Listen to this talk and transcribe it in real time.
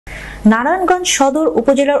নারায়ণগঞ্জ সদর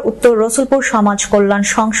উপজেলার উত্তর রসুলপুর সমাজ কল্যাণ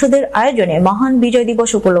সংসদের আয়োজনে মহান বিজয়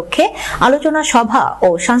দিবস উপলক্ষে আলোচনা সভা ও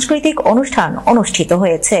সাংস্কৃতিক অনুষ্ঠান অনুষ্ঠিত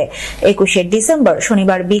হয়েছে। 21শে ডিসেম্বর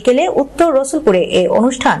শনিবার বিকেলে উত্তর রসুলপুরে এই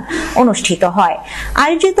অনুষ্ঠান অনুষ্ঠিত হয়।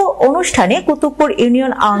 আয়োজিত অনুষ্ঠানে কুতুবপুর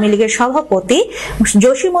ইউনিয়ন আওয়ামী লীগের সভাপতি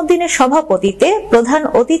জসিমউদ্দিনের সভাপতিত্বে প্রধান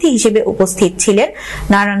অতিথি হিসেবে উপস্থিত ছিলেন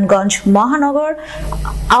নারায়ণগঞ্জ মহানগর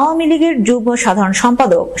আওয়ামী লীগের যুগ্ম সাধারণ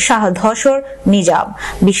সম্পাদক শাহ ধসর নিজাম।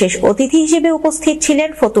 বিশেষ অতিথি হিসেবে উপস্থিত ছিলেন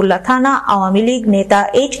ফতুল্লা থানা আওয়ামী লীগ নেতা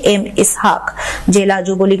HM ইসহাক, জেলা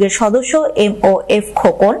যুবলীগের সদস্য MOF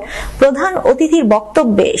খোকন। প্রধান অতিথির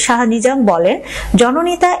বক্তব্যে শাহ নিজাম বলেন,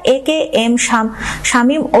 জননেতা AKM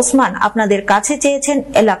শামীম ওসমান আপনাদের কাছে চেয়েছেন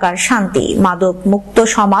এলাকার শান্তি, মাদক মুক্ত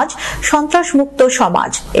সমাজ, সন্ত্রাস মুক্ত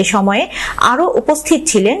সমাজ। এ সময়ে আরো উপস্থিত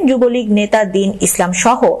ছিলেন যুবলীগ নেতা দিন ইসলাম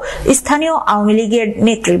সহ স্থানীয় আওয়ামী লীগের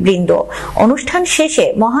নেতৃবৃন্দ। অনুষ্ঠান শেষে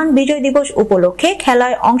মহান বিজয় দিবস উপলক্ষে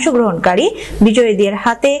খেলায় অংশগ্রহণকারী বিজয়ীদের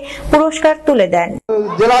হাতে পুরস্কার তুলে দেন।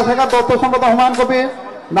 জেলা শাখা তথ্য সম্পাদক হুমায়ুন কবির,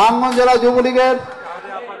 নারায়ণগঞ্জ জেলা যুবলীগের।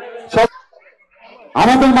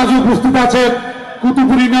 আমাদের মাঝে উপস্থিত আছেন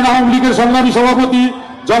কুতুবপুর ইউনিয়ন আওয়ামী লীগের সংগ্রামী সভাপতি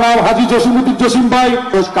জনাব হাজী জসিমউদ্দিন জসিম ভাই।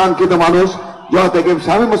 কাঙ্ক্ষিত মানুষ জনাব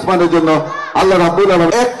শামীম ওসমানের জন্য আল্লাহ রাব্বুল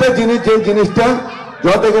আলামিন একটা জিনিস, যে জিনিসটা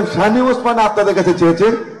জনাব শামীম ওসমান আপনাদের কাছে চেয়েছে,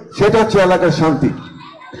 সেটা হচ্ছে এলাকার শান্তি।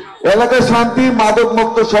 এলাকার শান্তি, মাদক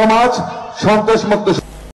মুক্ত সমাজ, সন্ত্রাস মুক্ত